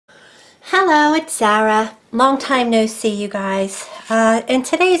Hello, it's Sara. Long time no see, you guys. In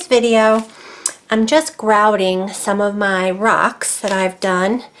today's video, I'm just grouting some of my rocks that I've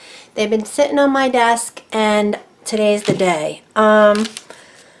done. They've been sitting on my desk and today's the day. And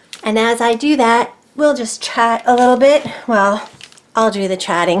as I do that, we'll just chat a little bit. Well, I'll do the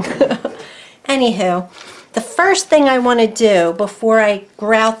chatting. Anywho, the first thing I want to do before I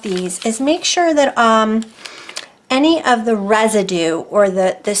grout these is make sure that any of the residue or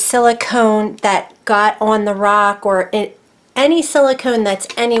the silicone that got on the rock or any silicone that's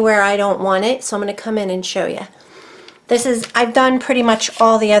anywhere I don't want it. So I'm going to come in and show you. I've done pretty much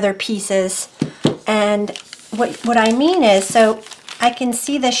all the other pieces, and what I mean is, so I can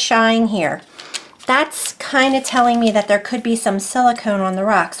see the shine here. That's kind of telling me that there could be some silicone on the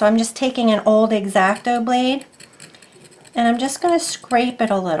rock. So I'm just taking an old X-Acto blade and I'm just going to scrape it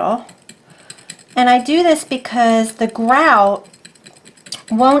a little. And I do this because the grout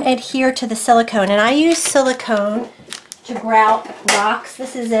won't adhere to the silicone. And I use silicone to grout rocks.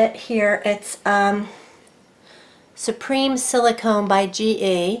 This is it here. It's Supreme Silicone by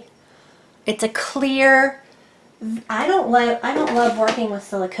GE. It's a clear. I don't love working with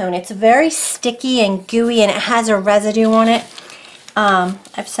silicone. It's very sticky and gooey, and it has a residue on it.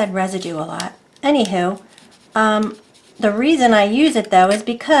 I've said residue a lot. Anywho, the reason I use it though is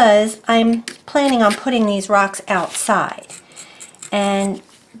because I'm planning on putting these rocks outside, and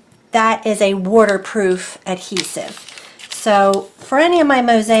that is a waterproof adhesive. So for any of my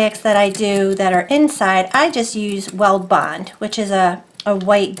mosaics that I do that are inside, I just use Weld Bond, which is a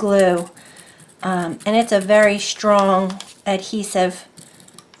white glue, and it's a very strong adhesive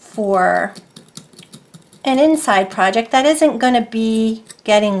for an inside project that isn't going to be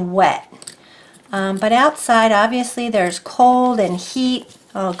getting wet. But outside, obviously, there's cold and heat.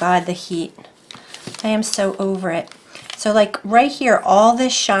 Oh God, the heat. I am so over it. So like right here, all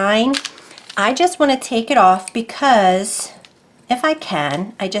this shine, I just want to take it off because if I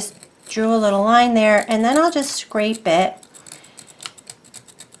can, I just drew a little line there and then I'll just scrape it.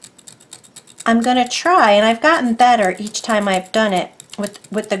 I'm going to try, and I've gotten better each time I've done it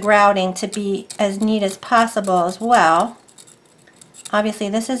with the grouting, to be as neat as possible as well. Obviously,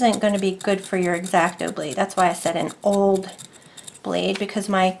 this isn't going to be good for your X-Acto blade. That's why I said an old blade, because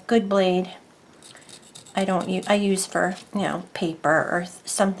my good blade I use for, you know, paper or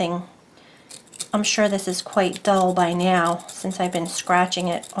something. I'm sure this is quite dull by now since I've been scratching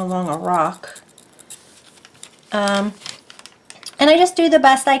it along a rock. And I just do the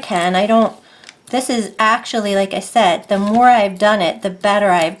best I can. This is actually, like I said, the more I've done it, the better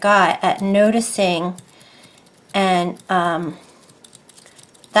I've got at noticing. And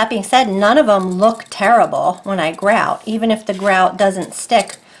that being said, none of them look terrible when I grout, even if the grout doesn't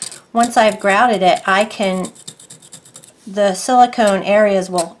stick. Once I've grouted it, the silicone areas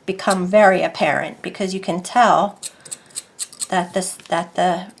will become very apparent, because you can tell that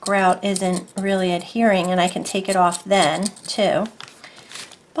the grout isn't really adhering, and I can take it off then too.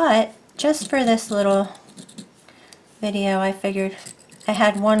 But just for this little video, I figured I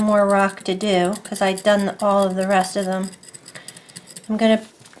had one more rock to do because I'd done all of the rest of them. I'm going to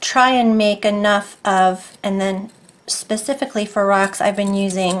try and make enough of, and then specifically for rocks, I've been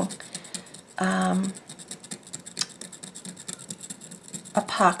using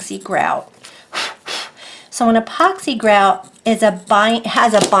epoxy grout. So an epoxy grout is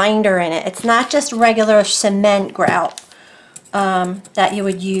has a binder in it. It's not just regular cement grout that you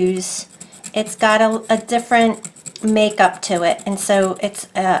would use. It's got a different makeup to it, and so it's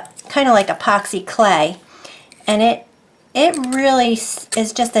kind of like epoxy clay, and it really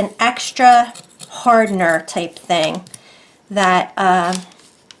is just an extra hardener type thing that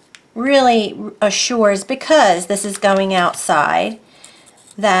really assures, because this is going outside,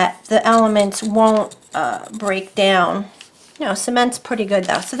 that the elements won't break down. You know, cement's pretty good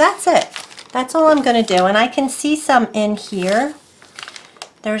though. So that's it. That's all I'm going to do. And I can see some in here.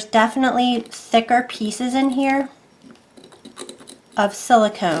 There's definitely thicker pieces in here of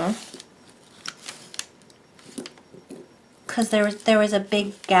silicone, because there was a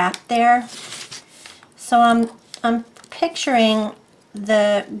big gap there. So I'm picturing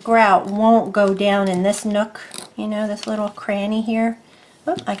the grout won't go down in this nook, you know, this little cranny here.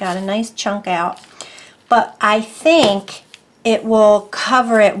 Oh, I got a nice chunk out. But I think it will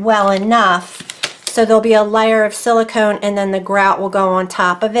cover it well enough so there'll be a layer of silicone, and then the grout will go on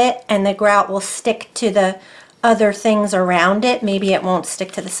top of it, and the grout will stick to the other things around it. Maybe it won't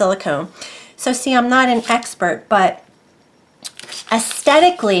stick to the silicone. So see, I'm not an expert, but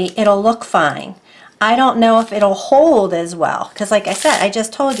aesthetically it'll look fine. I don't know if it'll hold as well, because like I said, I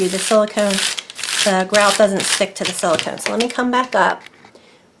just told you the grout doesn't stick to the silicone. So let me come back up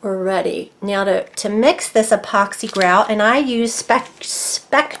we're ready. Now to mix this epoxy grout, and I use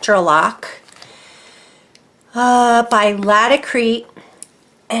Spectralock by Latacrete,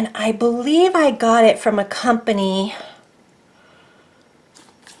 and I believe I got it from a company.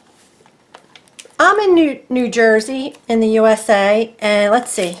 I'm in New Jersey in the USA, and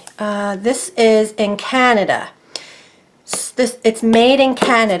let's see, this is in Canada. It's made in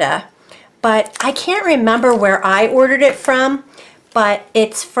Canada, but I can't remember where I ordered it from, but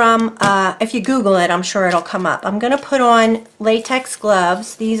it's from, if you Google it, I'm sure it'll come up. I'm going to put on latex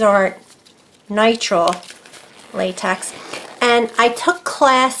gloves. These are nitrile latex, and I took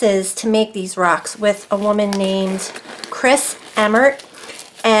classes to make these rocks with a woman named Chris Emmert.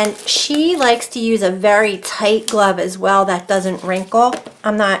 And she likes to use a very tight glove as well that doesn't wrinkle.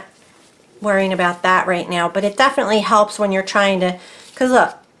 I'm not worrying about that right now, but it definitely helps when you're trying to, because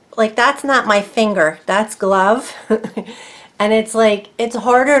look, like that's not my finger, that's glove. And it's like, it's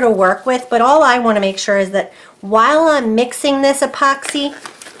harder to work with, but all I want to make sure is that while I'm mixing this epoxy,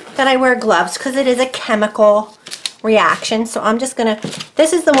 that I wear gloves, because it is a chemical reaction. So I'm just gonna,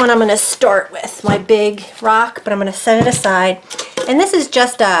 this is the one I'm gonna start with, my big rock, but I'm gonna set it aside. And this is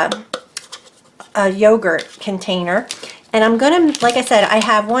just a yogurt container. And I'm gonna, like I said, I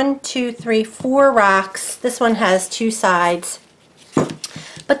have 1, 2, 3, 4 rocks. This one has 2 sides.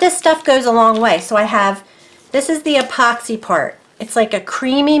 But this stuff goes a long way. So I have, this is the epoxy part. It's like a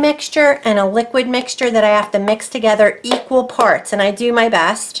creamy mixture and a liquid mixture that I have to mix together equal parts. And I do my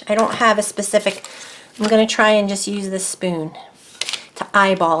best. I don't have a specific, I'm gonna try and just use this spoon to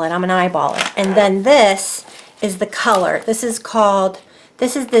eyeball it. I'm gonna eyeball it. And then this is the color. This is called,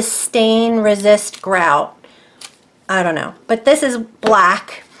 this is the stain resist grout. I don't know, but this is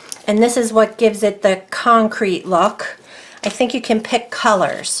black, and this is what gives it the concrete look. I think you can pick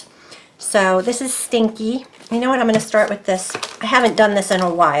colors. So this is stinky. You know what, I'm gonna start with this. I haven't done this in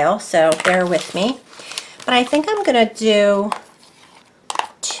a while, so bear with me. But I think I'm gonna do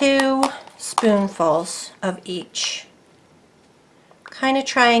 2 spoonfuls of each. Kind of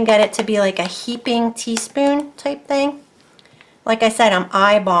try and get it to be like a heaping teaspoon type thing. Like I said, I'm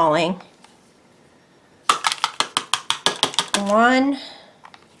eyeballing. 1.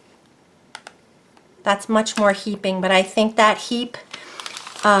 That's much more heaping, but I think that heap,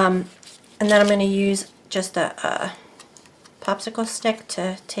 and then I'm going to use just a popsicle stick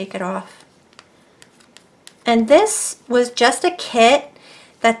to take it off. And this was just a kit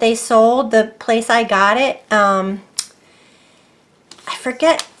that they sold, the place I got it. I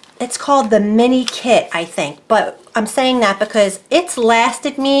forget, it's called the mini kit, I think, but I'm saying that because it's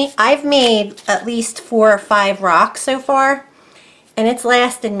lasted me. I've made at least 4 or 5 rocks so far, and it's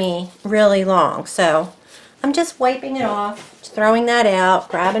lasted me really long. So I'm just wiping it off, throwing that out,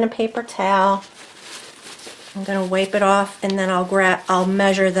 grabbing a paper towel. I'm gonna wipe it off, and then I'll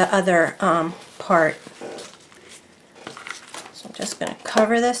measure the other part. So I'm just gonna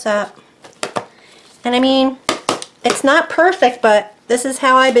cover this up. And I mean, it's not perfect, but this is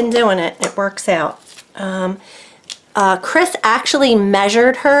how I've been doing it. It works out. Chris actually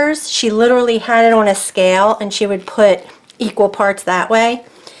measured hers. She literally had it on a scale, and she would put equal parts that way.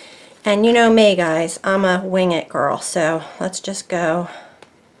 And you know me, guys, I'm a wing it girl, so let's just go.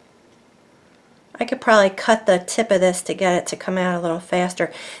 I could probably cut the tip of this to get it to come out a little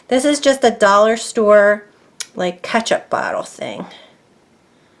faster. This is just a dollar store, like, ketchup bottle thing.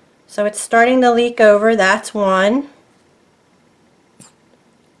 So it's starting to leak over. That's 1.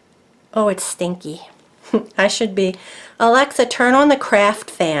 Oh, it's stinky. I should be. Alexa, turn on the craft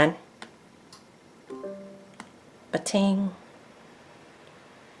fan. Ba-ting.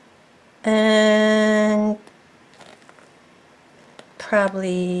 And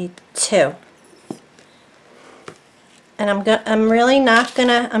probably 2. And I'm really not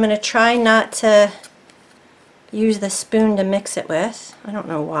gonna, I'm gonna try not to use the spoon to mix it with. I don't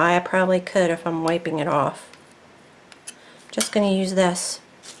know why. I probably could if I'm wiping it off. Just gonna use this.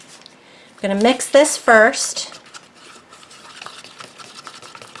 I'm gonna mix this first.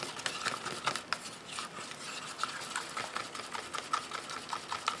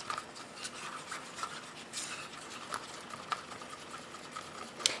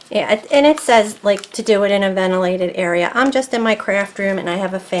 Yeah, and it says like to do it in a ventilated area. I'm just in my craft room and I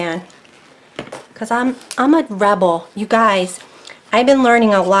have a fan. Because I'm a rebel. You guys, I've been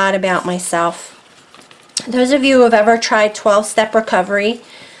learning a lot about myself. Those of you who have ever tried 12-step recovery,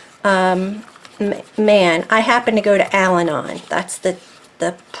 man, I happen to go to Al-Anon. That's the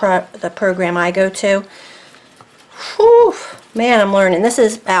program I go to. Whew, man, I'm learning. This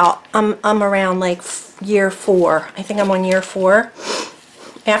is about, I'm around like year 4. I think I'm on year 4.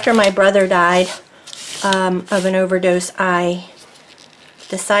 After my brother died of an overdose, I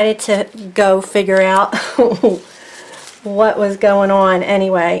decided to go figure out what was going on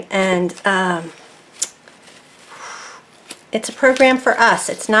anyway. And it's a program for us.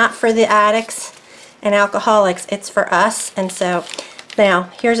 It's not for the addicts and alcoholics. It's for us. And so now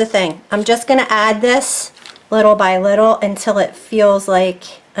here's the thing. I'm just going to add this little by little until it feels like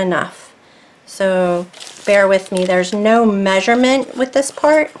enough. So bear with me. There's no measurement with this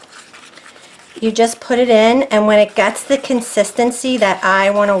part. You just put it in, and when it gets the consistency that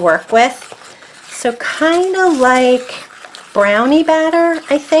I want to work with, so kind of like brownie batter,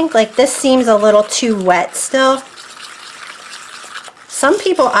 I think. Like this seems a little too wet still. Some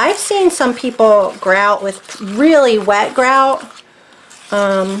people, I've seen some people grout with really wet grout.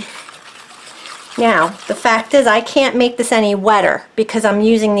 Now, the fact is I can't make this any wetter because I'm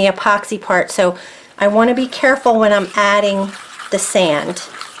using the epoxy part, so I want to be careful when I'm adding the sand.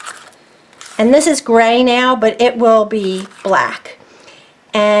 And this is gray now, but it will be black.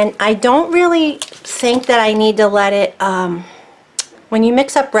 And I don't really think that I need to let it, when you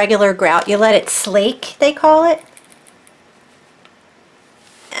mix up regular grout, you let it slake, they call it.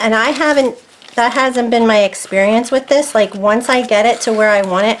 And that hasn't been my experience with this. Like once I get it to where I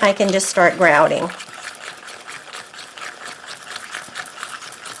want it, I can just start grouting.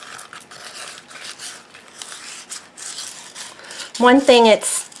 One thing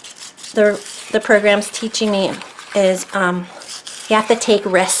the program's teaching me is you have to take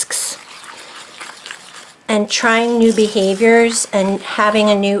risks. And trying new behaviors and having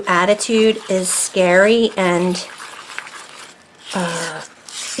a new attitude is scary, and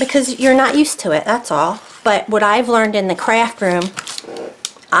because you're not used to it, that's all. But what I've learned in the craft room,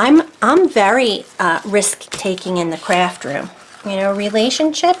 I'm very risk-taking in the craft room. You know,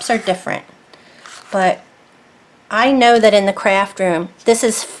 relationships are different, but I know that in the craft room, this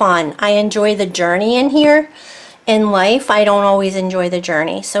is fun. I enjoy the journey in here. In life, I don't always enjoy the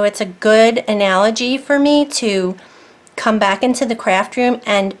journey. So it's a good analogy for me to come back into the craft room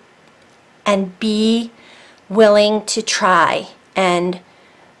and be willing to try and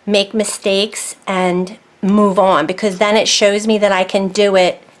make mistakes and move on, because then it shows me that I can do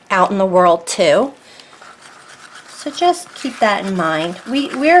it out in the world too. So just keep that in mind.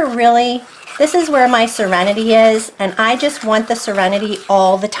 We're really, this is where my serenity is, and I just want the serenity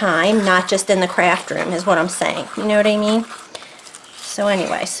all the time, not just in the craft room, is what I'm saying. You know what I mean? So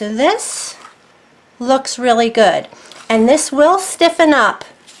anyway, so this looks really good. And this will stiffen up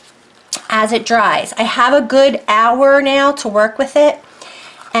as it dries. I have a good hour now to work with it.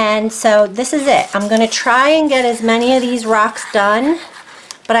 And so this is it. I'm going to try and get as many of these rocks done,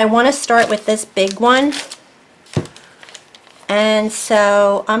 but I want to start with this big one. And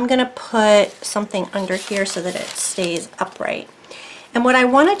so I'm going to put something under here so that it stays upright. And what I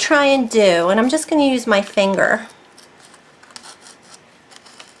want to try and do, and I'm just going to use my finger,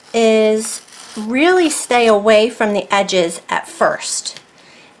 is really stay away from the edges at first.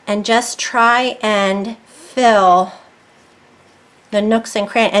 And just try and fill the nooks and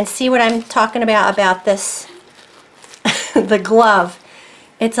crannies. And see what I'm talking about this, the glove.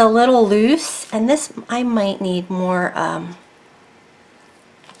 It's a little loose, and this, I might need more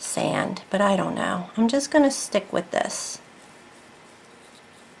sand, but I don't know. I'm just going to stick with this.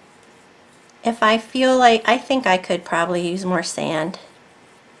 If I feel like, I think I could probably use more sand.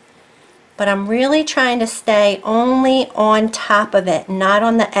 But I'm really trying to stay only on top of it, not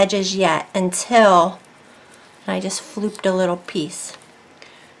on the edges yet, until, and I just flooped a little piece,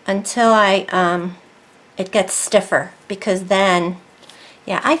 until it gets stiffer, because then,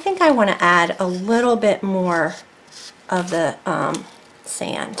 yeah, I think I want to add a little bit more of the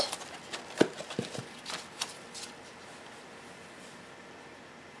sand.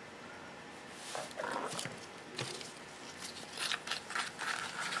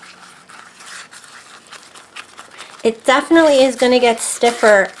 It definitely is going to get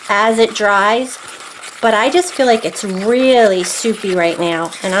stiffer as it dries, but I just feel like it's really soupy right now,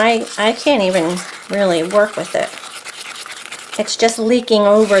 and I can't even really work with it. It's just leaking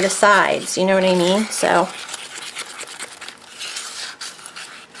over the sides, you know what I mean? So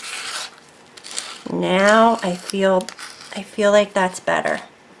now I feel like that's better.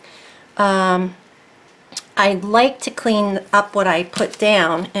 I'd like to clean up what I put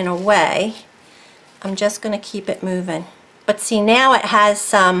down in a way. I'm just going to keep it moving. But see, now it has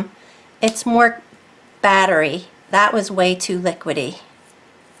some, it's more battery. That was way too liquidy.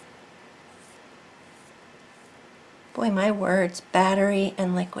 Boy, my words, battery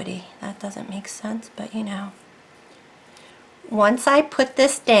and liquidy. That doesn't make sense, but you know. Once I put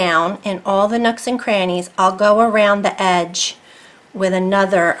this down in all the nooks and crannies, I'll go around the edge with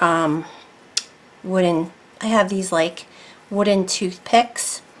another wooden, I have these like wooden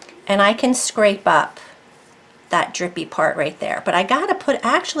toothpicks, and I can scrape up that drippy part right there. But I gotta put,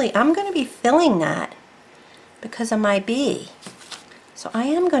 actually, I'm gonna be filling that because of my bee. So I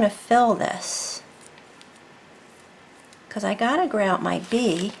am gonna fill this because I gotta grout my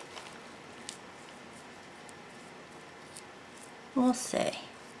bee. We'll see.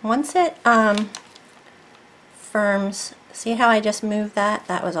 Once it firms, see how I just moved that?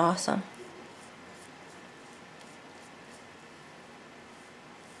 That was awesome.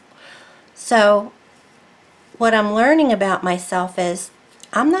 So what I'm learning about myself is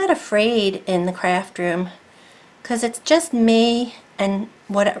I'm not afraid in the craft room because it's just me and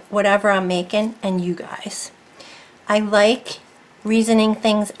whatever I'm making and you guys. I like reasoning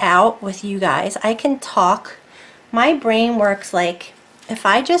things out with you guys. I can talk. My brain works like if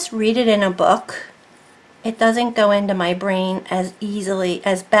I just read it in a book, it doesn't go into my brain as easily,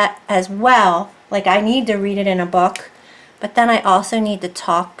 as well. Like I need to read it in a book, but then I also need to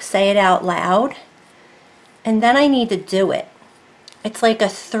talk, say it out loud, and then I need to do it. It's like a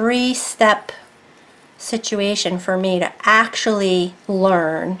 3-step situation for me to actually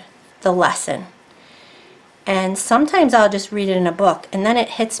learn the lesson. And sometimes I'll just read it in a book and then it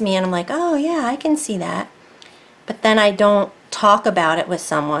hits me and I'm like, oh yeah, I can see that. But then I don't talk about it with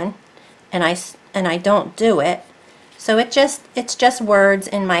someone and I don't do it. So it's just words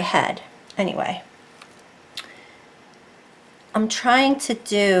in my head. Anyway, I'm trying to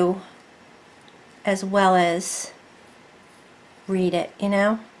do as well as read it, you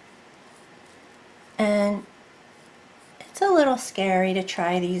know? And it's a little scary to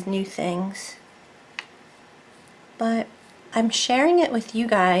try these new things. But I'm sharing it with you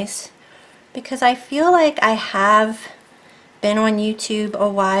guys because I feel like I have been on YouTube a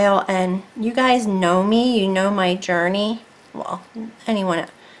while and you guys know me, you know my journey. Well, anyone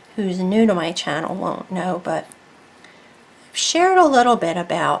who's new to my channel won't know, but I've shared a little bit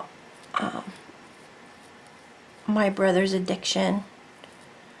about my brother's addiction.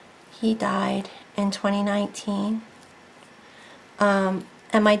 He died in 2019. And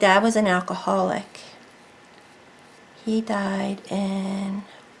my dad was an alcoholic. He died in,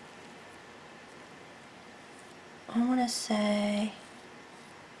 I want to say,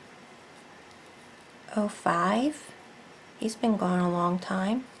 2005. He's been gone a long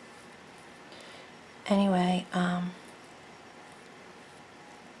time. Anyway,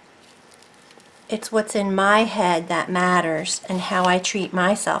 it's what's in my head that matters and how I treat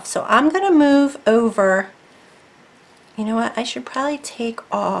myself. So I'm going to move over. You know what? I should probably take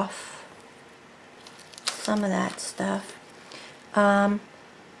off some of that stuff. But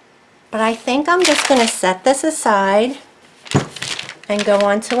I think I'm just going to set this aside and go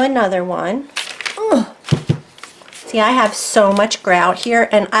on to another one. Ugh. See, I have so much grout here,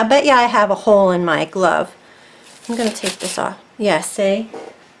 and I bet you I have a hole in my glove. I'm going to take this off. Yeah, see?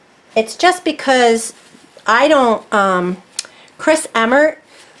 It's just because I don't, Chris Emmert,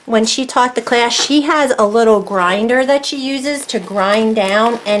 when she taught the class, she has a little grinder that she uses to grind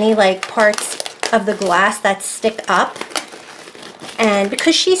down any like parts of the glass that stick up. And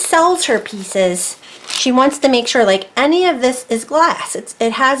because she sells her pieces, she wants to make sure like any of this is glass.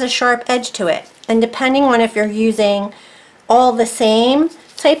 It has a sharp edge to it. And depending on if you're using all the same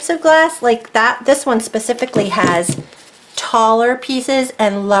types of glass, like that, this one specifically has taller pieces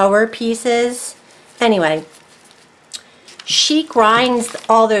and lower pieces. Anyway, she grinds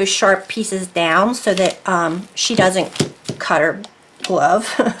all those sharp pieces down so that she doesn't cut her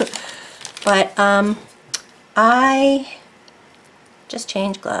glove. But I just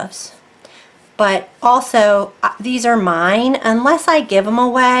changed gloves. But also, these are mine. Unless I give them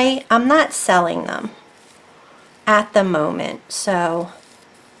away, I'm not selling them at the moment. So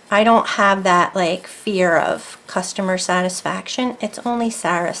I don't have that like fear of customer satisfaction. It's only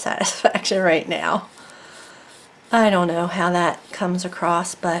Sara's satisfaction right now. I don't know how that comes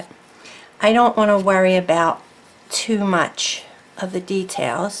across, but I don't want to worry about too much of the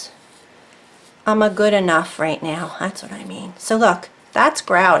details. I'm a good enough right now. That's what I mean. So look, that's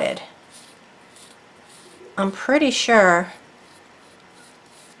grouted. I'm pretty sure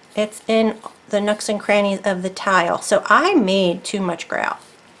it's in the nooks and crannies of the tile. So I made too much grout.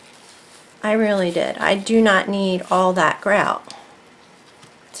 I really did. I do not need all that grout.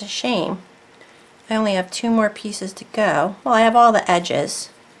 It's a shame. I only have 2 more pieces to go. Well, I have all the edges.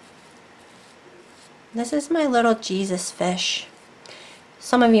 This is my little Jesus fish.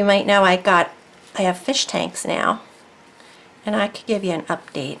 Some of you might know I have fish tanks now, and I could give you an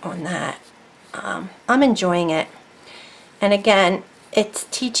update on that. I'm enjoying it, and again, it's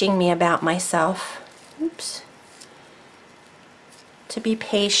teaching me about myself. Oops. To be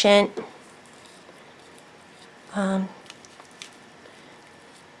patient,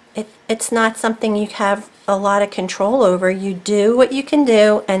 It's not something you have a lot of control over. You do what you can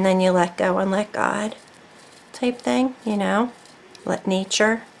do, and then you let go and let God type thing, you know, let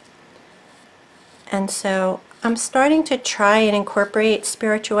nature. And so I'm starting to try and incorporate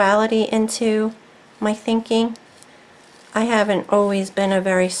spirituality into my thinking. I haven't always been a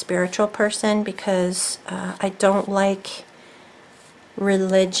very spiritual person because I don't like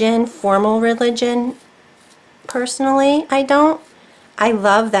religion, formal religion. Personally, I don't. I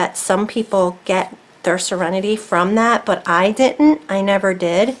love that some people get their serenity from that, but I didn't. I never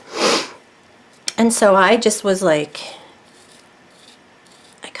did. And so I just was like,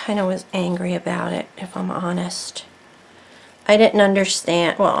 I kind of was angry about it, if I'm honest. I didn't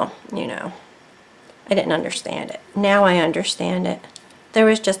understand, well, you know, I didn't understand it. Now I understand it. There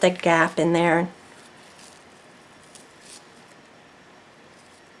was just a gap in there.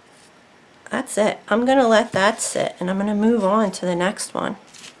 That's it. I'm going to let that sit, and I'm going to move on to the next one.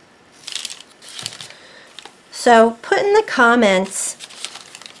 So put in the comments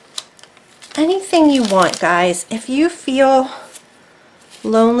anything you want, guys. If you feel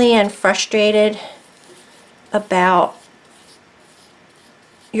lonely and frustrated about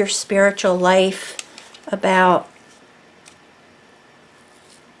your spiritual life, about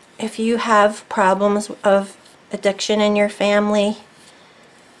if you have problems of addiction in your family,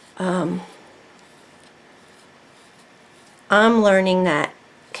 I'm learning that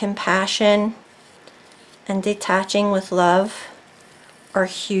compassion and detaching with love are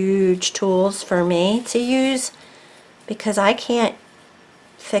huge tools for me to use, because I can't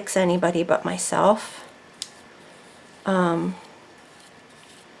fix anybody but myself. And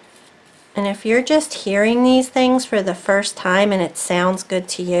if you're just hearing these things for the first time and it sounds good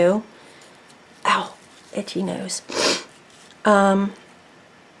to you, ow, itchy nose.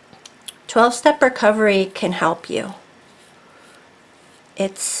 12-step recovery can help you.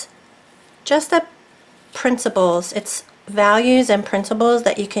 It's just a principles, it's values and principles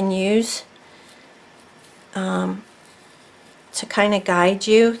that you can use to kind of guide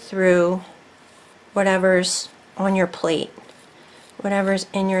you through whatever's on your plate, whatever's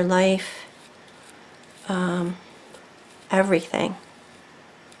in your life, everything.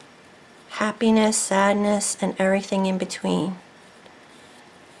 Happiness, sadness, and everything in between.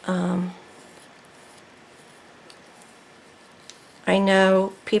 I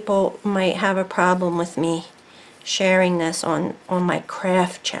know people might have a problem with me sharing this on my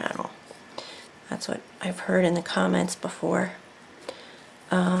craft channel. That's what I've heard in the comments before.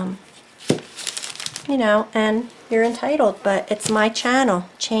 You know, and you're entitled, but it's my channel.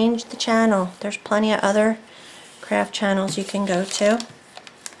 Change the channel. There's plenty of other craft channels you can go to.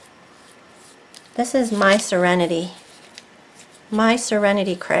 This is my Serenity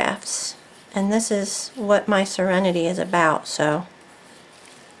Crafts, and this is what my Serenity is about. So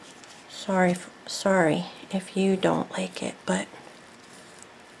sorry if you don't like it, but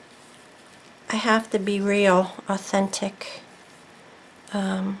I have to be real, authentic,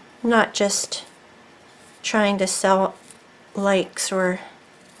 not just trying to sell likes or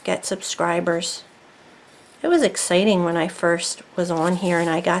get subscribers. It was exciting when I first was on here and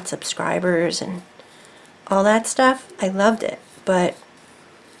I got subscribers and all that stuff. I loved it, but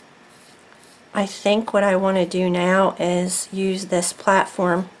I think what I want to do now is use this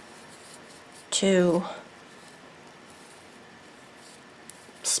platform to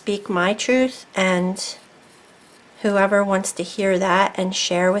speak my truth, and whoever wants to hear that and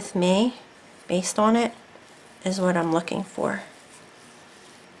share with me based on it is what I'm looking for.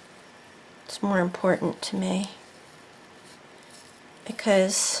 It's more important to me,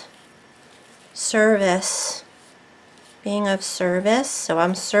 because service, being of service, so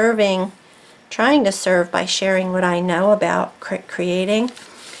I'm serving, trying to serve by sharing what I know about creating,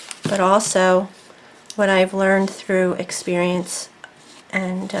 but also what I've learned through experience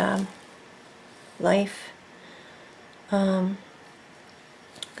and life. I'm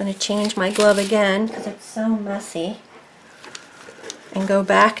going to change my glove again because it's so messy, and go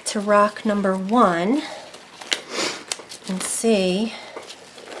back to rock number 1 and see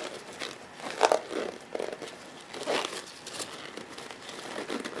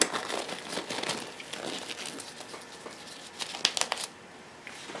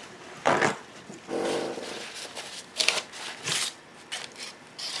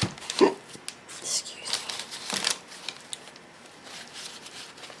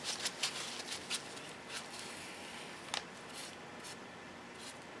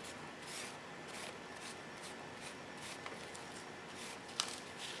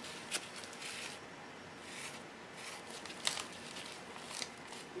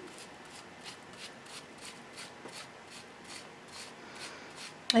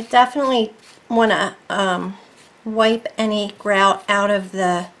I definitely want to wipe any grout out of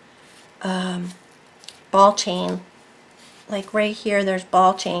the ball chain. Like right here, there's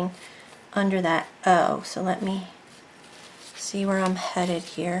ball chain under that O. So let me see where I'm headed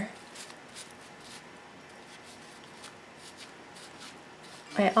here.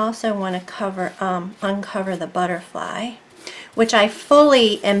 I also want to cover, uncover the butterfly, which I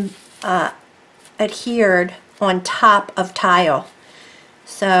fully adhered on top of tile.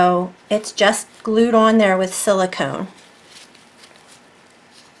 So it's just glued on there with silicone.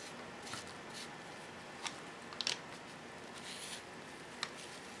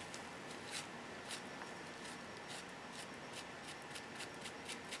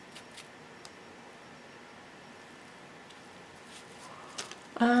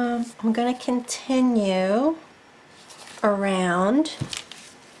 I'm going to continue around.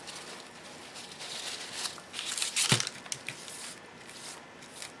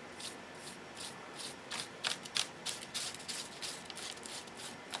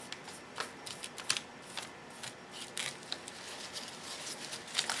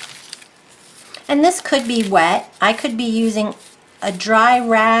 And this could be wet. I could be using a dry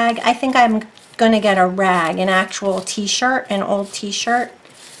rag. I think I'm going to get a rag, an actual t-shirt, an old t-shirt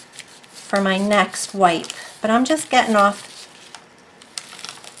for my next wipe. But I'm just getting off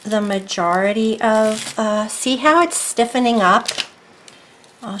the majority of, see how it's stiffening up?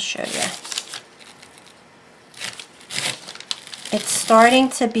 I'll show you. It's starting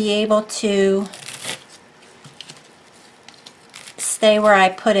to be able to stay where I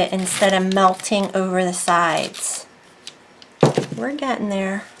put it instead of melting over the sides. We're getting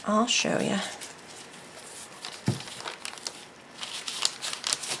there. I'll show you.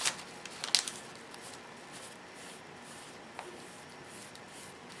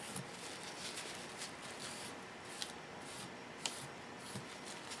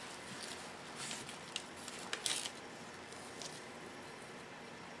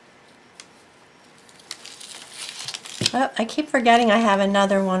 Oh, I keep forgetting I have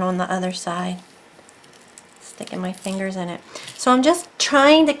another one on the other side. Sticking my fingers in it. So I'm just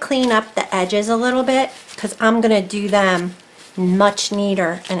trying to clean up the edges a little bit because I'm going to do them much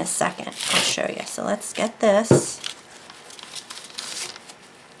neater in a second. I'll show you. So let's get this.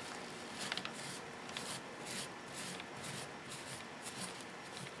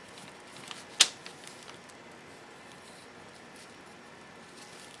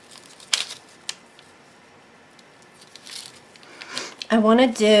 I want to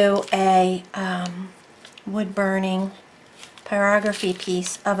do a wood burning pyrography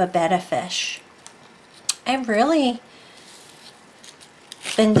piece of a betta fish. I've really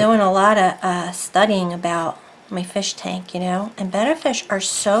been doing a lot of studying about my fish tank, you know, and betta fish are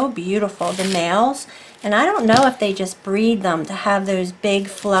so beautiful, the males, and I don't know if they just breed them to have those big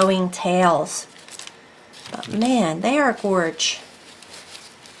flowing tails, but man, they are gorge.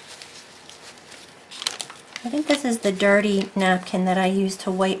 I think this is the dirty napkin that I use to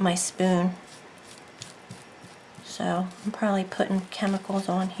wipe my spoon. So I'm probably putting chemicals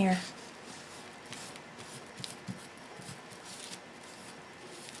on here.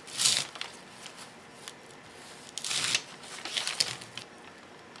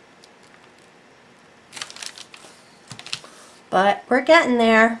 But we're getting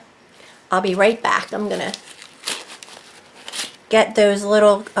there. I'll be right back. I'm gonna get those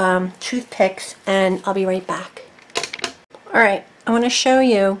little toothpicks and I'll be right back. Alright, I want to show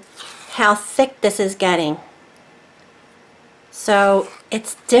you how thick this is getting. So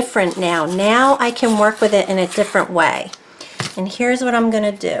it's different now. Now I can work with it in a different way. And here's what I'm going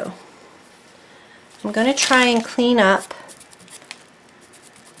to do. I'm going to try and clean up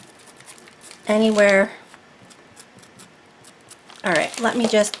anywhere. Alright, let me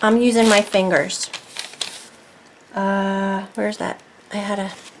just, I'm using my fingers. Where's that? I had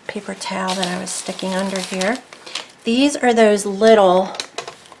a paper towel that I was sticking under here. These are those little,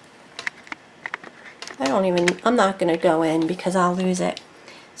 I'm not going to go in because I'll lose it.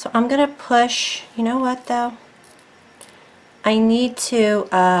 So I'm going to push, you know what though? I need to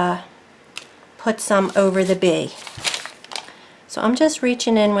put some over the bee. So I'm just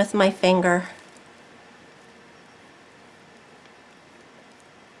reaching in with my finger.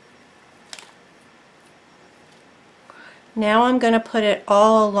 Now I'm going to put it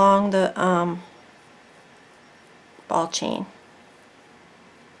all along the ball chain.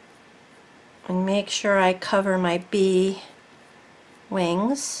 And make sure I cover my bee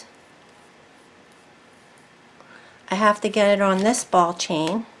wings. I have to get it on this ball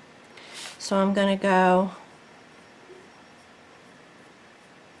chain. So I'm going to go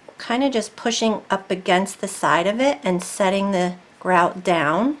kind of just pushing up against the side of it and setting the grout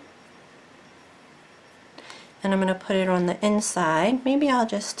down. And I'm going to put it on the inside. Maybe I'll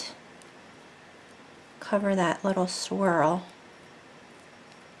just cover that little swirl.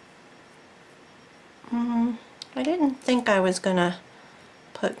 I didn't think I was going to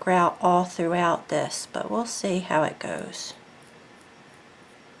put grout all throughout this, but we'll see how it goes.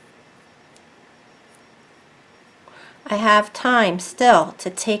 I have time still to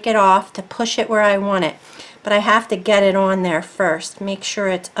take it off, to push it where I want it, but I have to get it on there first. Make sure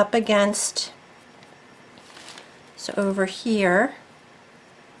it's up against, so over here.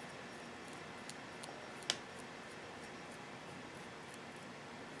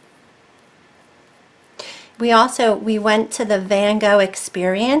 We went to the Van Gogh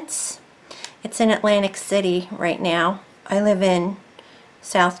experience. It's in Atlantic City right now. I live in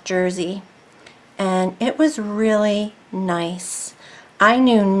South Jersey, and it was really nice. I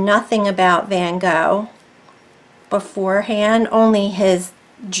knew nothing about Van Gogh beforehand, only his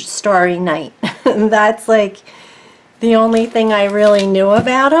Starry Night. That's like the only thing I really knew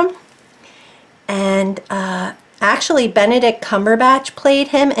about him. And actually, Benedict Cumberbatch played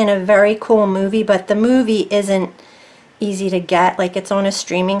him in a very cool movie, but the movie isn't easy to get. Like, it's on a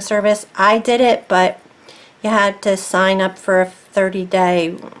streaming service. I did it, but you had to sign up for a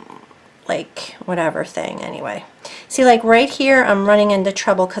 30-day, like, whatever thing. Anyway, see, like right here, I'm running into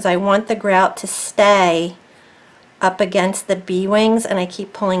trouble because I want the grout to stay up against the bee wings, and I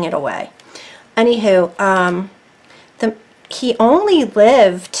keep pulling it away. Anywho, he only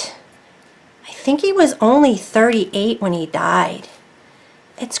lived, I think he was only 38 when he died.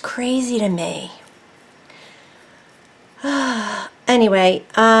 It's crazy to me. Anyway,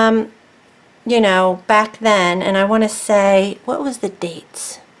 you know, back then, and I want to say, what was the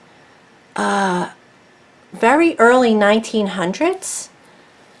dates? Very early 1900s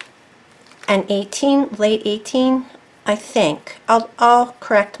and late 18, I think. I'll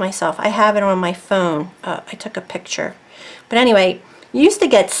correct myself. I have it on my phone. I took a picture. But anyway, you used to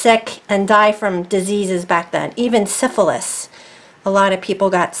get sick and die from diseases back then, even syphilis. A lot of people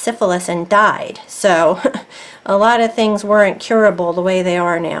got syphilis and died. So a lot of things weren't curable the way they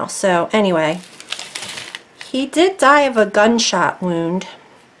are now. So anyway, he did die of a gunshot wound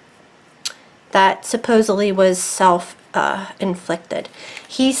that supposedly was self-inflicted.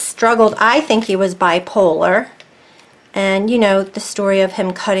 He struggled, I think he was bipolar. And you know the story of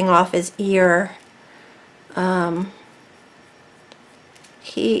him cutting off his ear.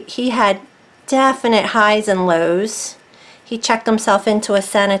 He had definite highs and lows. He checked himself into a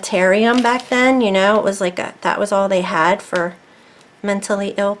sanitarium back then, you know. It was like that was all they had for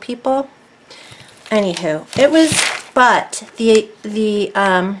mentally ill people. Anywho, it was, but the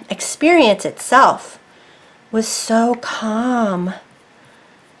experience itself was so calm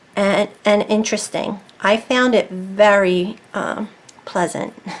and interesting. I found it very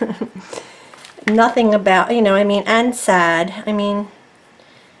pleasant. Nothing about, you know, I mean, and sad. I mean,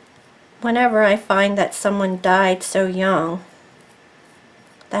 whenever I find that someone died so young,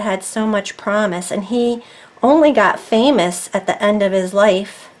 that had so much promise, and he only got famous at the end of his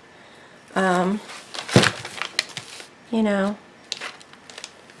life, you know,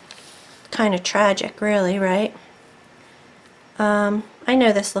 kind of tragic, really, right? I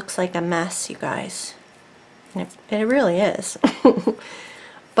know this looks like a mess, you guys. And it really is.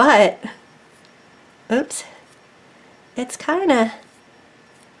 But, oops, it's kind of,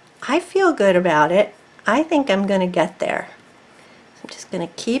 I feel good about it. I think I'm going to get there. I'm just going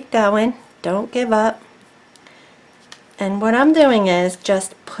to keep going. Don't give up. And what I'm doing is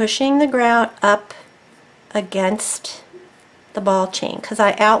just pushing the grout up against the ball chain, because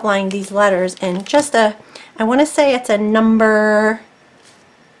I outlined these letters in just a, I want to say it's a number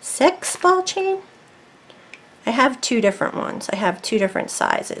 6 ball chain. I have 2 different ones. I have 2 different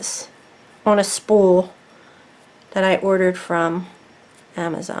sizes on a spool that I ordered from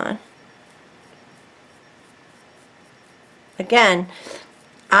Amazon. Again,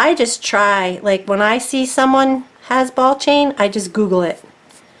 I just try, like when I see someone has ball chain, I just Google it.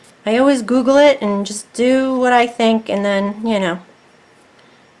 I always Google it and just do what I think, and then, you know,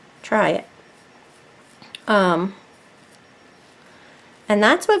 try it. And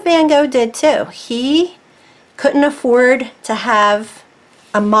that's what Van Gogh did too. He couldn't afford to have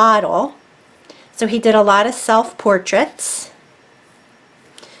a model, so he did a lot of self-portraits.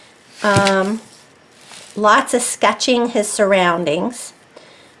 Lots of sketching his surroundings.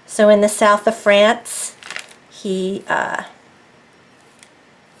 So in the south of France, he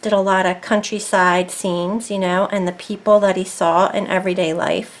did a lot of countryside scenes, you know, and the people that he saw in everyday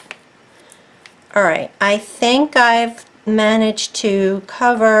life. Alright, I think I've managed to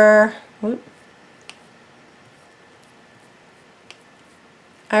cover,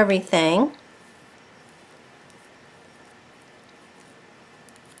 everything.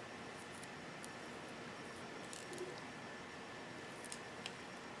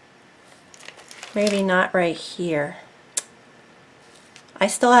 Maybe not right here. I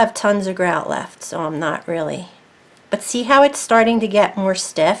still have tons of grout left, so I'm not really. But see how it's starting to get more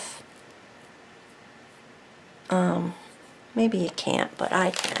stiff? Maybe you can't, but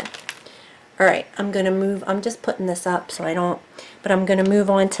I can. Alright, I'm going to move, I'm just putting this up so I don't, but I'm going to move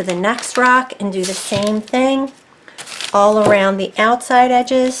on to the next rock and do the same thing all around the outside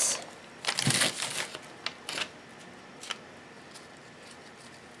edges.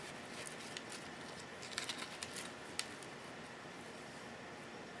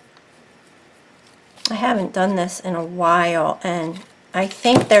 I haven't done this in a while, and I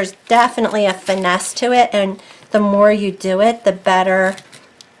think there's definitely a finesse to it, and the more you do it, the better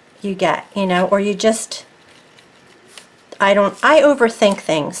you get, you know, or you just, I overthink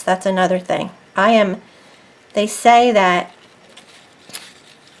things. That's another thing. They say that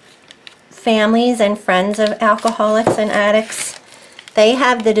families and friends of alcoholics and addicts, they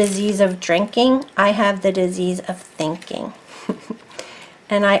have the disease of drinking. I have the disease of thinking.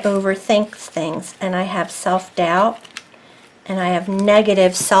 And I overthink things, and I have self-doubt, and I have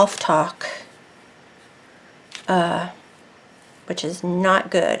negative self-talk, which is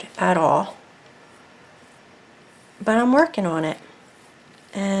not good at all. But I'm working on it,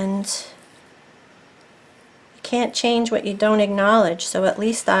 and you can't change what you don't acknowledge, so at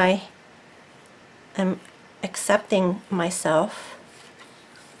least I am accepting myself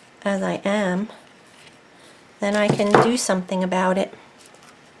as I am. Then I can do something about it.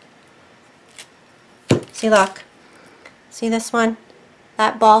 See, look. See this one?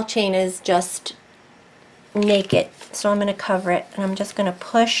 That ball chain is just naked. So I'm going to cover it, and I'm just going to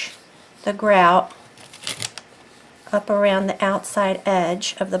push the grout up around the outside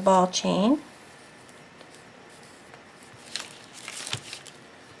edge of the ball chain.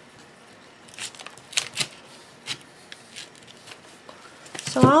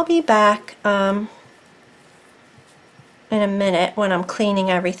 So I'll be back in a minute when I'm cleaning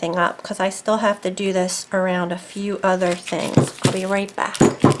everything up, because I still have to do this around a few other things. I'll be right back.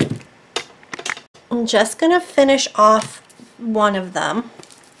 I'm just going to finish off one of them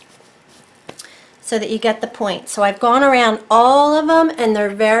so that you get the point. So I've gone around all of them, and they're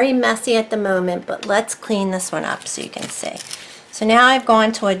very messy at the moment, but let's clean this one up so you can see. So now I've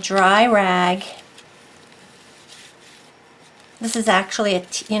gone to a dry rag. This is actually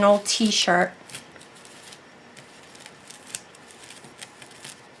an old t-shirt.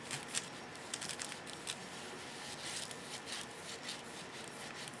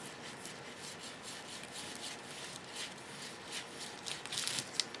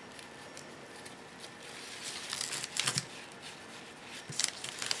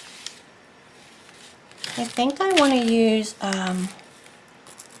 I think I want to use,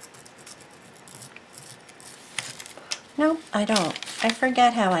 no, I don't. I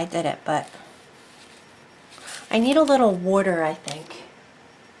forget how I did it, but I need a little water, I think.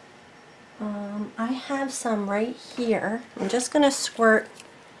 I have some right here. I'm just going to squirt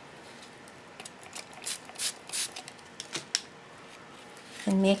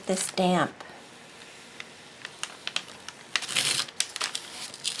and make this damp.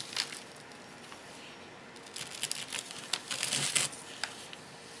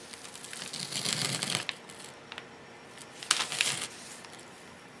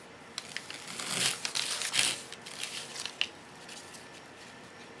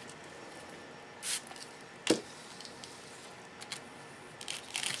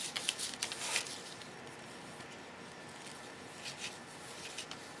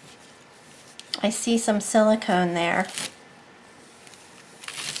 I see some silicone there.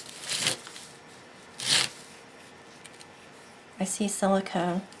 I see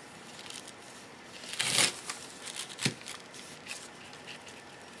silicone.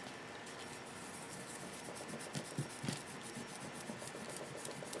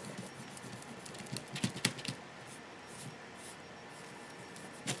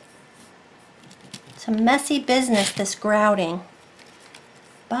 It's a messy business, this grouting,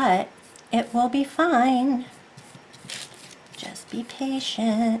 but it will be fine. Just be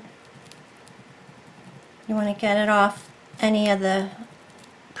patient. You want to get it off any of the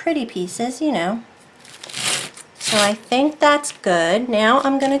pretty pieces, you know. So I think that's good. Now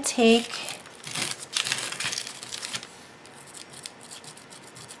I'm going to take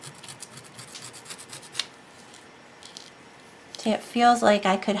it feels like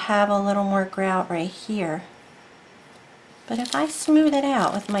I could have a little more grout right here. But if I smooth it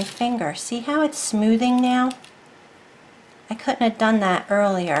out with my finger, see how it's smoothing now? I couldn't have done that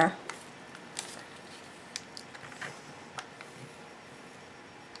earlier.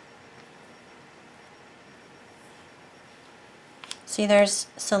 See, there's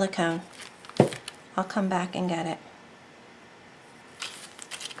silicone. I'll come back and get it.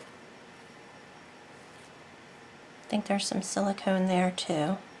 I think there's some silicone there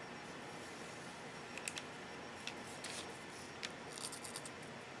too.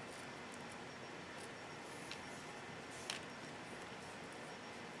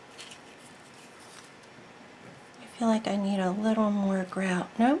 I feel like I need a little more grout.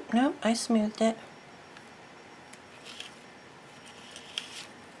 Nope, nope, I smoothed it.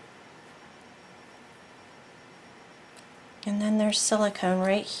 And then there's silicone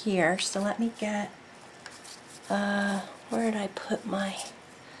right here. So let me get, where did I put my,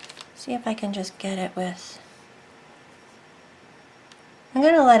 see if I can just get it with, I'm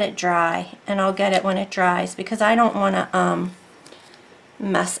going to let it dry and I'll get it when it dries because I don't want to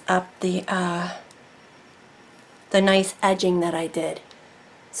mess up the nice edging that I did.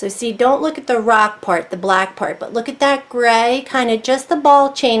 So see, don't look at the rock part, the black part, but look at that gray, kind of just the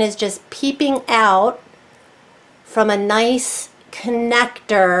ball chain is just peeping out from a nice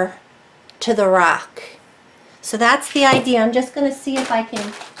connector to the rock. So that's the idea. I'm just going to see if I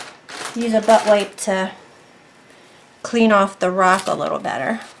can use a butt wipe to clean off the rock a little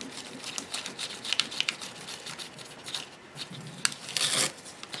better.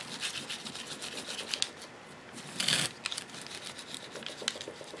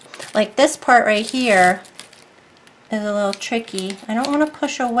 Like this part right here is a little tricky. I don't want to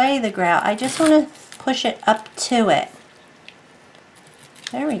push away the grout. I just want to push it up to it.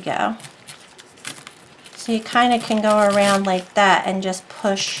 There we go. So you kind of can go around like that and just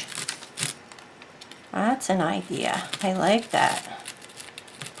push. That's an idea. I like that.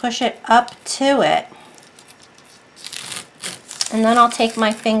 Push it up to it. And then I'll take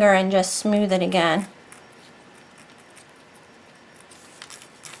my finger and just smooth it again.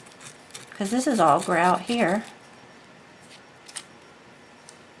 Because this is all grout here.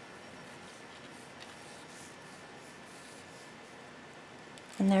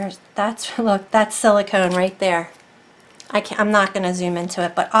 And that's, look, that's silicone right there. I'm not going to zoom into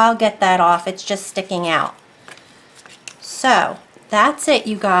it, but I'll get that off. It's just sticking out. So, that's it,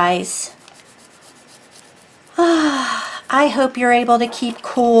 you guys. I hope you're able to keep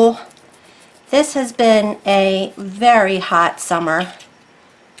cool. This has been a very hot summer.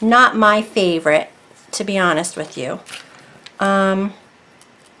 Not my favorite, to be honest with you.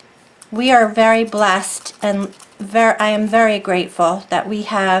 We are very blessed, and I am very grateful that we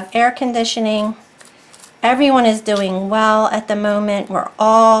have air conditioning. Everyone is doing well at the moment. We're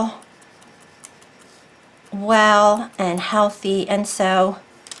all well and healthy, and so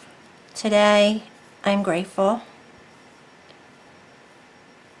today I'm grateful.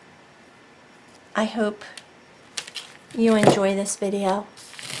 I hope you enjoy this video.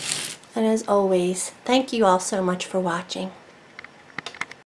 And as always, thank you all so much for watching.